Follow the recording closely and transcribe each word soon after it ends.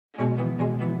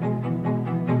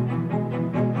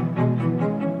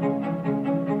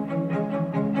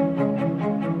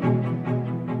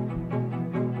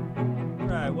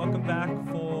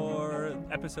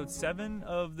episode 7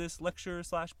 of this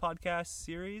lecture/podcast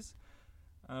series.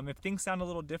 If things sound a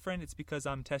little different, it's because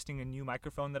I'm testing a new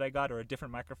microphone that I got, or a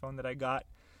different microphone that I got,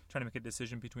 trying to make a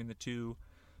decision between the two.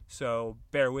 So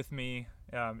bear with me.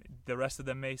 The rest of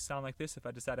them may sound like this if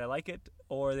I decide I like it,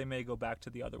 or they may go back to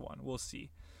the other one. We'll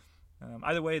see.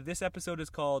 Either way, this episode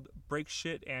is called Break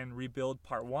Shit and Rebuild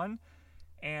Part 1.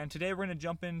 And today we're going to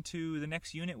jump into the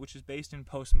next unit, which is based in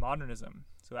postmodernism.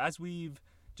 So as we've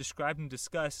described and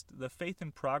discussed, the faith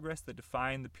and progress that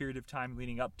defined the period of time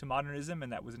leading up to modernism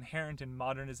and that was inherent in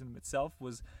modernism itself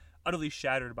was utterly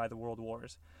shattered by the world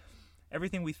wars.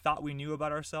 Everything we thought we knew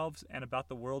about ourselves and about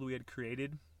the world we had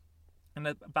created and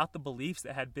about the beliefs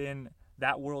that had been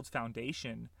that world's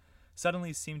foundation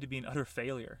suddenly seemed to be an utter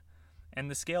failure. And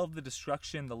the scale of the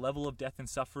destruction, the level of death and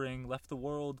suffering left the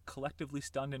world collectively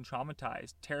stunned and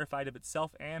traumatized, terrified of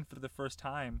itself, and for the first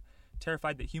time,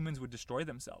 terrified that humans would destroy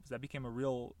themselves. That became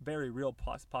a very real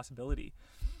possibility.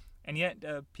 And yet,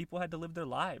 people had to live their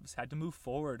lives, had to move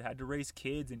forward, had to raise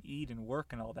kids and eat and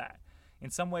work and all that.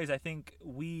 In some ways, I think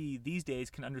we, these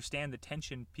days, can understand the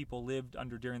tension people lived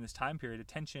under during this time period, a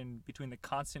tension between the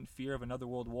constant fear of another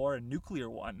world war, a nuclear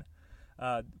one,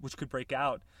 which could break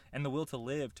out, and the will to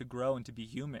live, to grow, and to be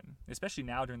human. Especially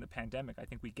now during the pandemic, I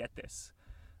think we get this.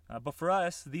 But for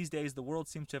us, these days, the world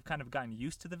seems to have kind of gotten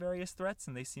used to the various threats,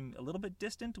 and they seem a little bit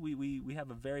distant. We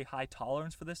have a very high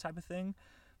tolerance for this type of thing.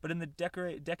 But in the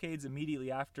decades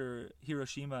immediately after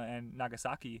Hiroshima and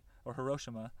Nagasaki, or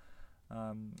Hiroshima,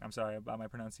 I'm sorry about my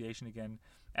pronunciation again,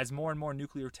 as more and more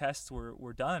nuclear tests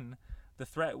were done, the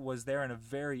threat was there in a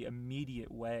very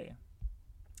immediate way.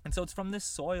 And so it's from this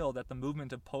soil that the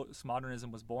movement of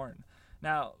postmodernism was born.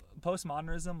 Now,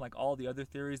 postmodernism, like all the other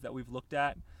theories that we've looked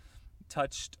at,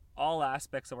 touched all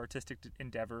aspects of artistic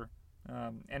endeavor,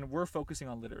 and we're focusing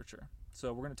on literature.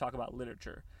 So we're going to talk about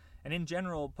literature. And in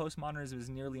general, postmodernism is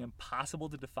nearly impossible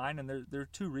to define, and there are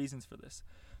two reasons for this.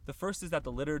 The first is that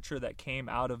the literature that came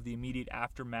out of the immediate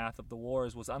aftermath of the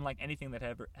wars was unlike anything that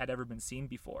had ever been seen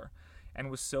before,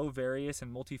 and was so various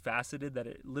and multifaceted that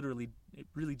it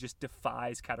really just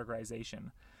defies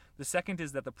categorization. The second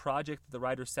is that the project that the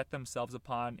writers set themselves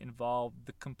upon involved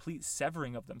the complete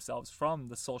severing of themselves from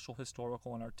the social,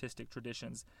 historical, and artistic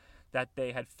traditions that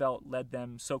they had felt led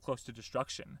them so close to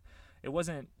destruction. It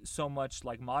wasn't so much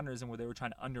like modernism where they were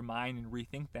trying to undermine and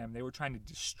rethink them. They were trying to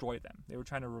destroy them. They were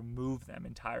trying to remove them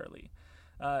entirely.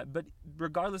 But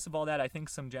regardless of all that, I think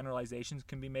some generalizations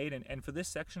can be made. And for this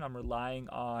section, I'm relying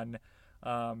on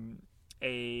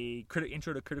a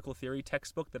intro to critical theory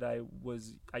textbook that I've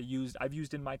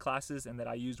used in my classes and that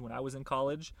I used when I was in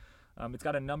college. It's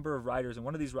got a number of writers, and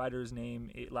one of these writers'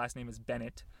 last name is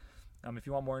Bennett. If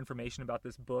you want more information about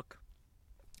this book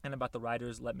and about the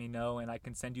writers, let me know, and I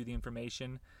can send you the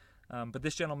information. But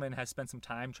this gentleman has spent some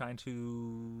time trying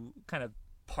to kind of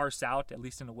parse out, at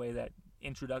least in a way that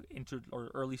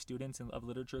early students of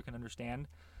literature can understand.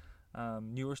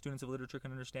 Newer students of literature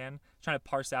can understand, trying to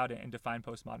parse out and define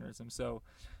postmodernism. So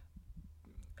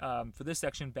for this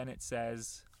section, Bennett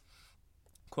says,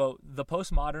 quote, "The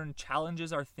postmodern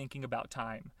challenges our thinking about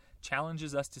time,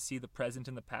 challenges us to see the present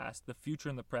in the past, the future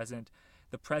in the present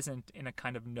in a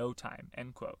kind of no time,"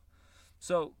 end quote.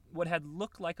 So what had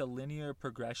looked like a linear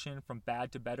progression from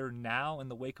bad to better now in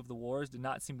the wake of the wars did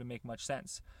not seem to make much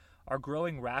sense. Our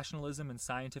growing rationalism and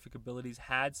scientific abilities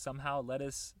had somehow led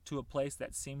us to a place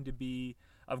that seemed to be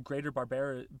of greater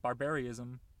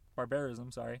barbarism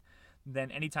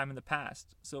than any time in the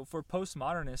past. So for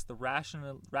postmodernists, the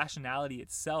rationality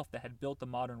itself that had built the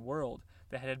modern world,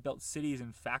 that had built cities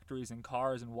and factories and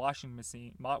cars and washing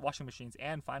machines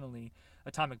and finally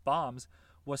atomic bombs,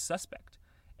 was suspect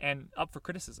and up for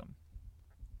criticism.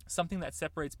 Something that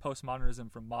separates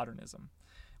postmodernism from modernism.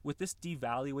 With this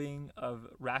devaluing of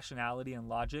rationality and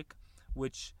logic,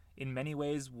 which in many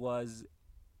ways was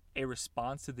a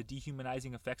response to the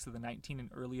dehumanizing effects of the 19th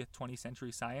and early 20th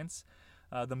century science,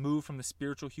 the move from the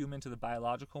spiritual human to the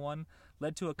biological one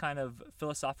led to a kind of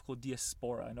philosophical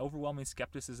diaspora, an overwhelming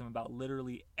skepticism about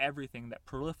literally everything that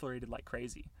proliferated like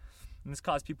crazy. And this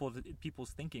caused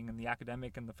people's thinking in the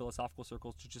academic and the philosophical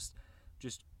circles to just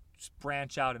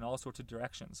branch out in all sorts of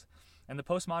directions. And the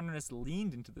postmodernists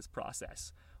leaned into this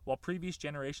process. While previous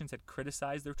generations had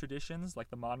criticized their traditions, like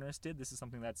the modernists did, this is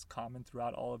something that's common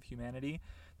throughout all of humanity,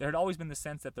 there had always been the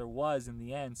sense that there was, in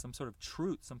the end, some sort of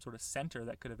truth, some sort of center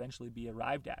that could eventually be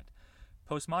arrived at.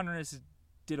 Postmodernists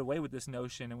did away with this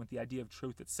notion, and with the idea of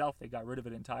truth itself, they got rid of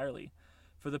it entirely.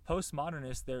 For the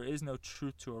postmodernists, there is no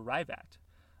truth to arrive at.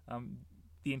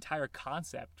 The entire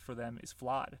concept for them is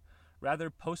flawed. Rather,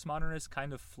 postmodernists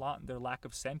kind of flaunt their lack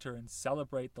of center and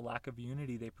celebrate the lack of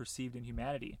unity they perceived in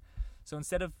humanity. So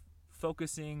instead of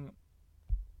focusing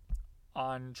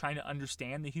on trying to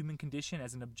understand the human condition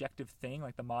as an objective thing,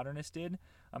 like the modernists did,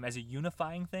 as a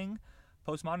unifying thing,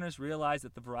 postmodernists realized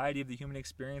that the variety of the human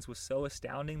experience was so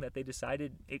astounding that they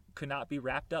decided it could not be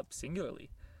wrapped up singularly.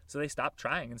 So they stopped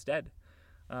trying instead.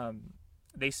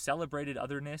 They celebrated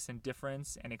otherness and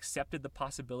difference and accepted the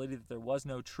possibility that there was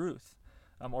no truth,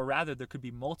 or rather there could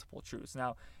be multiple truths.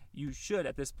 Now, you should,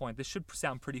 at this point, this should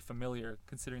sound pretty familiar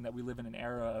considering that we live in an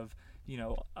era of,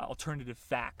 alternative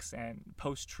facts and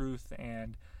post-truth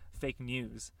and fake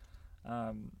news.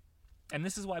 And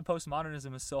this is why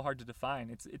postmodernism is so hard to define.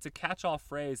 It's a catch-all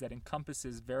phrase that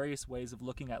encompasses various ways of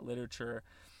looking at literature,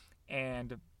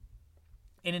 and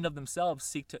in and of themselves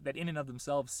seek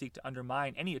to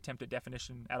undermine any attempt at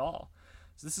definition at all.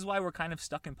 So this is why we're kind of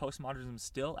stuck in postmodernism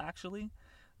still, actually.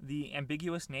 The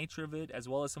ambiguous nature of it, as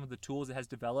well as some of the tools it has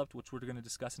developed, which we're going to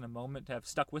discuss in a moment, have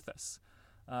stuck with us.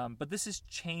 But this is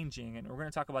changing, and we're going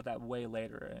to talk about that way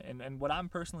later. And what I'm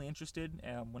personally interested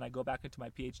in, when I go back into my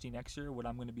PhD next year, what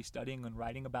I'm going to be studying and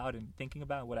writing about and thinking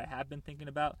about, what I have been thinking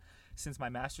about since my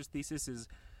master's thesis, is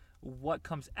what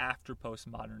comes after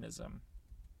postmodernism.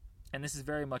 And this is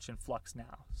very much in flux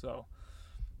now. So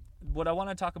what I want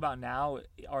to talk about now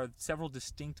are several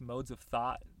distinct modes of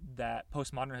thought that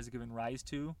postmodern has given rise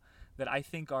to that I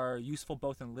think are useful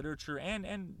both in literature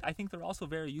and I think they're also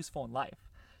very useful in life.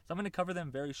 So I'm going to cover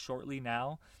them very shortly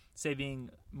now, saving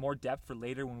more depth for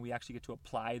later when we actually get to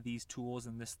apply these tools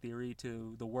and this theory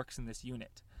to the works in this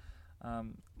unit.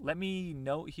 Let me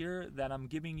note here that I'm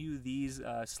giving you these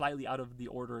slightly out of the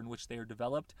order in which they are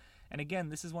developed. And again,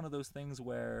 this is one of those things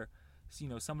where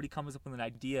somebody comes up with an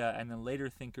idea and then later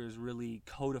thinkers really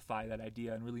codify that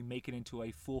idea and really make it into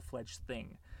a full-fledged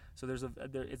thing. So there's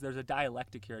a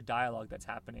dialectic here, a dialogue that's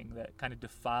happening that kind of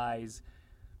defies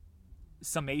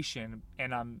summation,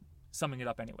 and I'm summing it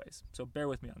up anyways. So bear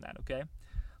with me on that, okay?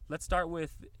 Let's start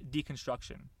with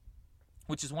deconstruction,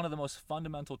 which is one of the most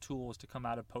fundamental tools to come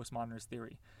out of postmodernist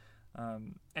theory.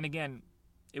 And again,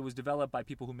 it was developed by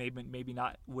people who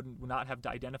would not have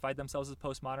identified themselves as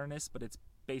postmodernists, but it's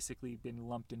basically been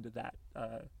lumped into that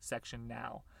section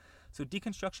now. So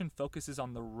deconstruction focuses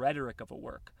on the rhetoric of a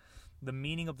work, the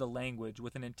meaning of the language,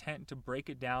 with an intent to break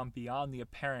it down beyond the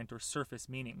apparent or surface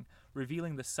meaning,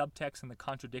 revealing the subtext and the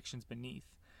contradictions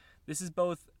beneath. This is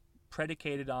both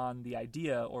predicated on the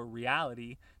idea or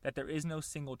reality that there is no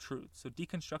single truth. So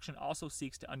deconstruction also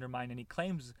seeks to undermine any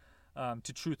claims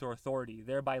to truth or authority,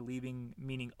 thereby leaving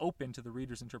meaning open to the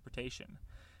reader's interpretation.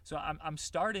 So I'm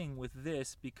starting with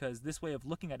this because this way of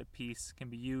looking at a piece can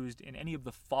be used in any of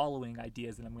the following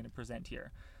ideas that I'm going to present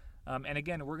here. And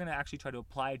again, we're going to actually try to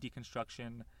apply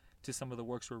deconstruction to some of the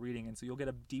works we're reading, and so you'll get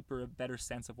a deeper, better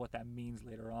sense of what that means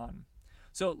later on.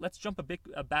 So let's jump a bit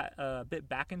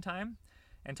back in time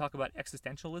and talk about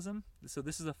existentialism. So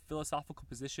this is a philosophical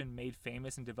position made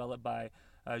famous and developed by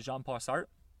Jean-Paul Sartre,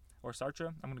 or Sartre.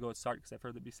 I'm going to go with Sartre because I've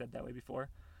heard it be said that way before.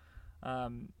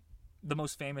 The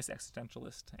most famous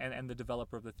existentialist and the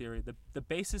developer of the theory. The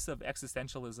basis of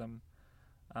existentialism,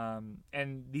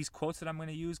 and these quotes that I'm going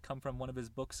to use come from one of his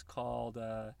books called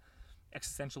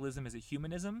Existentialism is a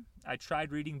Humanism. I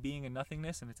tried reading Being and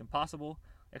Nothingness, and it's impossible.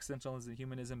 Existentialism and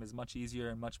Humanism is much easier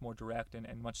and much more direct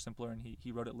and much simpler, and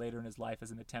he wrote it later in his life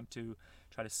as an attempt to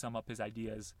try to sum up his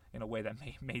ideas in a way that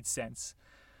made sense.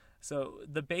 So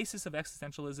the basis of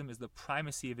existentialism is the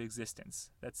primacy of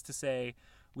existence. That's to say,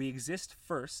 we exist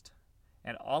first,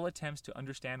 and all attempts to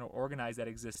understand or organize that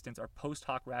existence are post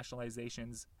hoc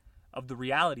rationalizations of the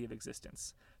reality of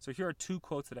existence. So here are two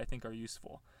quotes that I think are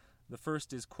useful. The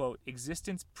first is, quote,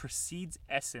 "Existence precedes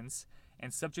essence,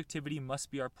 and subjectivity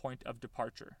must be our point of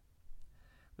departure."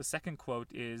 The second quote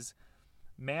is,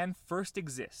 "Man first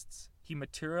exists. He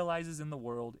materializes in the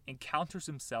world, encounters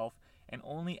himself, and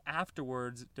only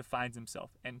afterwards defines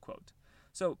himself," end quote.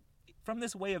 So from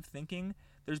this way of thinking,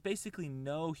 there's basically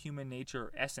no human nature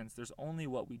or essence. There's only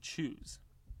what we choose.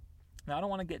 Now, I don't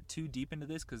want to get too deep into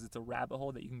this because it's a rabbit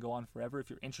hole that you can go on forever. If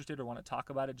you're interested or want to talk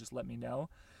about it, just let me know.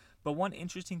 But one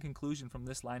interesting conclusion from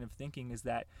this line of thinking is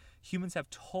that humans have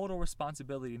total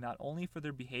responsibility not only for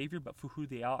their behavior, but for who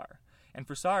they are. And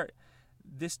for Sartre,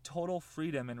 this total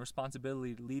freedom and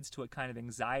responsibility leads to a kind of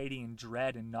anxiety and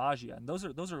dread and nausea. And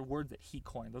those are words that he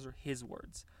coined. Those are his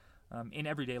words in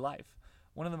everyday life.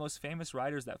 One of the most famous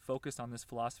writers that focused on this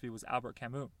philosophy was Albert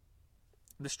Camus.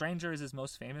 The Stranger is his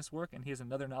most famous work, and he has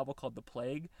another novel called The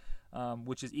Plague,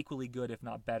 which is equally good, if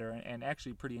not better, and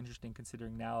actually pretty interesting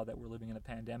considering now that we're living in a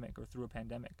pandemic or through a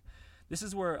pandemic. This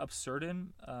is where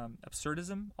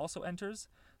absurdism also enters.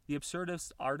 The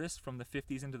absurdist artists from the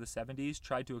 50s into the 70s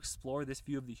tried to explore this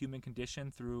view of the human condition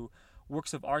through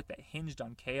works of art that hinged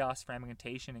on chaos,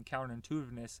 fragmentation, and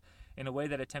counterintuitiveness in a way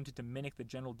that attempted to mimic the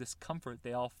general discomfort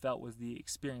they all felt was the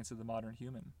experience of the modern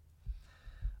human.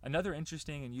 Another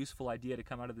interesting and useful idea to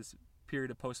come out of this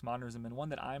period of postmodernism, and one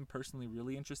that I'm personally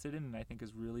really interested in and I think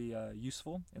is really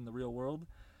useful in the real world,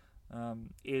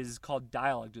 is called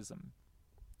dialogism.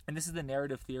 And this is the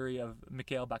narrative theory of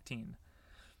Mikhail Bakhtin.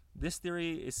 This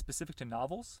theory is specific to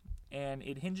novels, and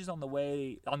it hinges on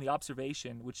the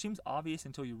observation, which seems obvious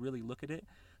until you really look at it,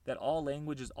 that all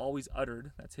language is always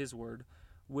uttered, that's his word,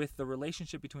 with the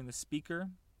relationship between the speaker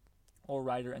or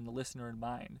writer and the listener in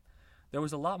mind. There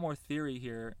was a lot more theory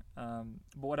here, but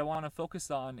what I want to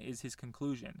focus on is his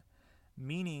conclusion.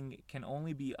 Meaning can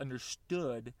only be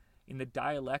understood in the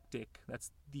dialectic,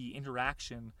 that's the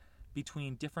interaction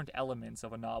between different elements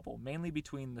of a novel, mainly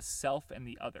between the self and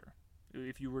the other,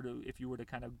 if you were to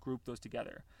kind of group those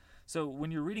together. So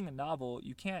when you're reading a novel,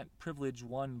 you can't privilege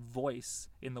one voice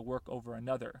in the work over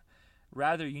another.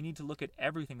 Rather, you need to look at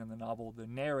everything in the novel, the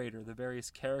narrator, the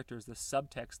various characters, the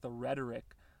subtext, the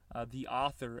rhetoric, the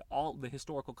author, all the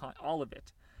historical all of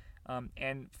it.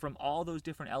 And from all those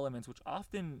different elements, which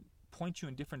often point you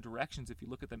in different directions if you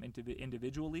look at them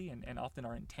individually and often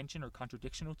are in tension or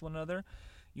contradiction with one another,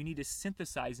 you need to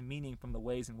synthesize meaning from the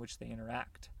ways in which they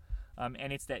interact.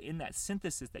 And it's that in that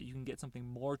synthesis that you can get something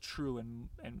more true and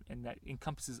that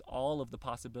encompasses all of the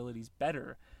possibilities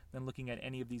better than looking at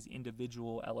any of these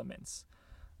individual elements.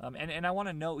 And I want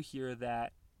to note here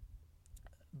that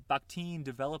Bakhtin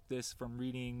developed this from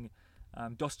reading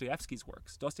Dostoevsky's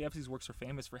works. Dostoevsky's works are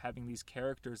famous for having these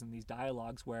characters and these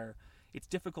dialogues where it's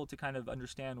difficult to kind of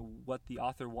understand what the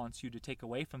author wants you to take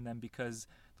away from them because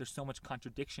there's so much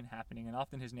contradiction happening, and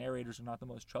often his narrators are not the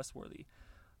most trustworthy.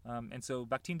 And so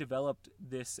Bakhtin developed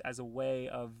this as a way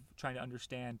of trying to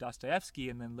understand Dostoevsky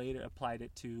and then later applied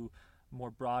it to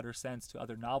more broader sense to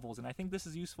other novels. And I think this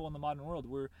is useful in the modern world.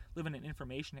 We're living in an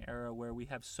information era where we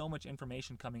have so much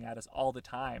information coming at us all the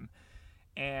time.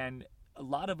 And a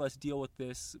lot of us deal with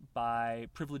this by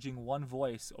privileging one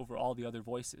voice over all the other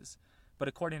voices. But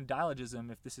according to dialogism,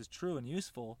 if this is true and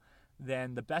useful,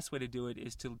 then the best way to do it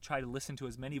is to try to listen to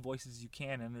as many voices as you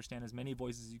can and understand as many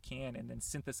voices as you can and then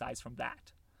synthesize from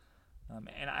that.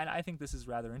 And I think this is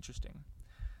rather interesting.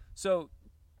 So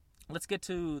let's get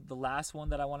to the last one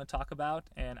that I want to talk about.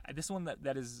 And this one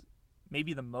that is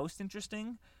maybe the most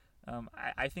interesting,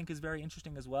 I think is very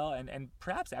interesting as well, and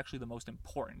perhaps actually the most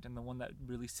important and the one that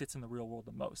really sits in the real world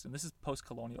the most. And this is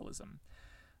post-colonialism.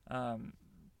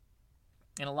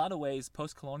 In a lot of ways,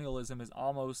 post-colonialism is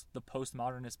almost the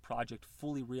postmodernist project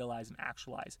fully realized and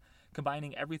actualized,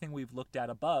 combining everything we've looked at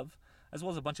above, as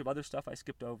well as a bunch of other stuff I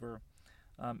skipped over,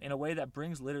 in a way that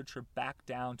brings literature back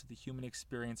down to the human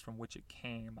experience from which it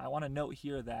came. I want to note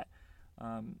here that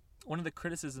one of the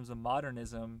criticisms of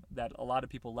modernism that a lot of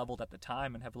people leveled at the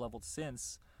time and have leveled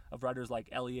since, of writers like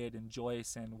Eliot and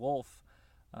Joyce and Woolf,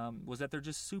 was that they're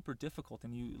just super difficult.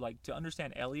 And you to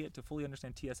understand Eliot, to fully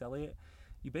understand T.S. Eliot,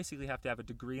 you basically have to have a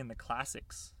degree in the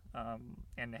classics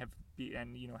and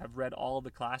have read all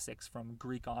the classics from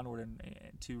Greek onward and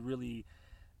to really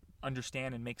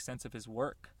understand and make sense of his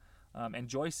work. And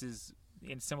Joyce is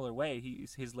in a similar way.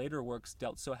 His later works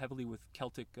dealt so heavily with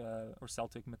Celtic or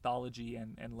Celtic mythology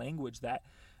and language that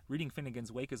reading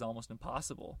Finnegan's Wake is almost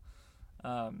impossible.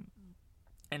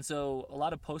 And so a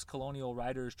lot of post-colonial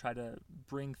writers try to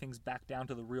bring things back down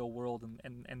to the real world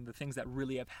and the things that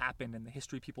really have happened and the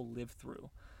history people live through.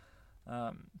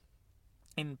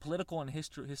 In political and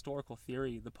historical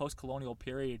theory, the post-colonial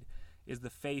period is the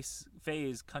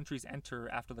phase countries enter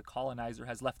after the colonizer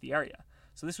has left the area.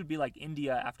 So this would be like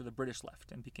India after the British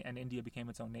left and India became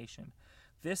its own nation.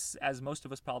 This, as most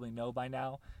of us probably know by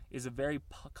now, is a very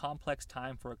complex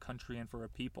time for a country and for a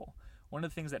people. One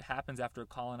of the things that happens after a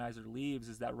colonizer leaves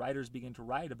is that writers begin to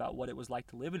write about what it was like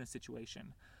to live in a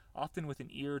situation, often with an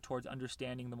ear towards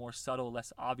understanding the more subtle,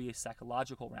 less obvious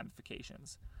psychological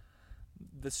ramifications.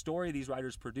 The story these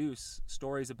writers produce,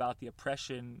 stories about the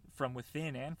oppression from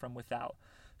within and from without,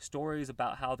 stories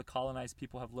about how the colonized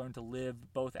people have learned to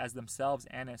live both as themselves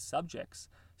and as subjects,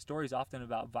 stories often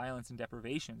about violence and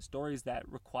deprivation, stories that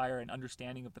require an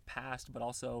understanding of the past but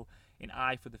also an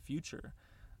eye for the future.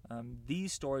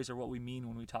 These stories are what we mean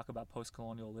when we talk about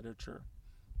post-colonial literature.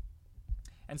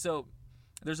 And so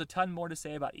there's a ton more to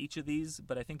say about each of these,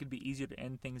 but I think it'd be easier to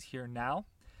end things here now.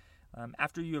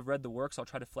 After you have read the works, I'll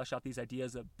try to flesh out these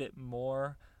ideas a bit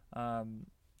more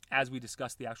as we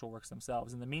discuss the actual works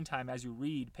themselves. In the meantime, as you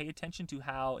read, pay attention to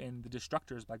how in The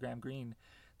Destructors by Graham Greene,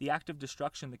 the act of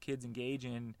destruction the kids engage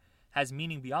in has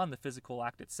meaning beyond the physical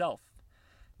act itself.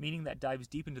 meaning that dives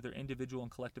deep into their individual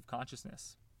and collective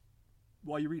consciousness.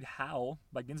 While you read How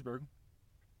by Ginsberg,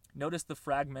 notice the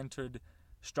fragmented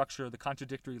structure, the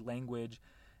contradictory language,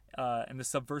 and the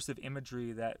subversive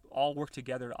imagery that all work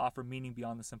together to offer meaning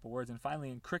beyond the simple words. And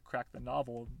finally, in Crick Crack, the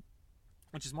novel,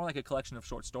 which is more like a collection of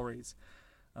short stories,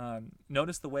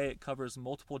 notice the way it covers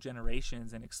multiple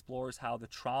generations and explores how the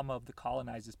trauma of the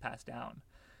colonized is passed down.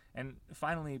 And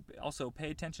finally, also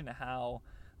pay attention to how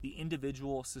the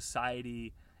individual,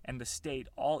 society, and the state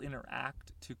all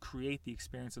interact to create the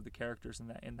experience of the characters in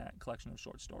that collection of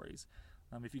short stories.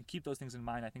 If you keep those things in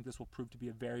mind, I think this will prove to be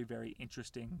a very, very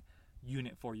interesting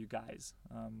unit for you guys.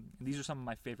 And these are some of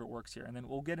my favorite works here. And then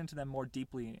we'll get into them more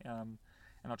deeply, and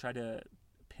I'll try to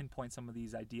pinpoint some of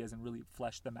these ideas and really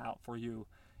flesh them out for you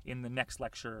in the next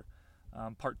lecture,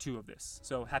 part 2 of this.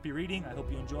 So happy reading. I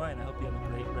hope you enjoy, and I hope you have a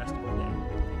great rest of your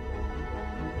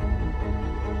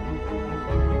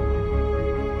day.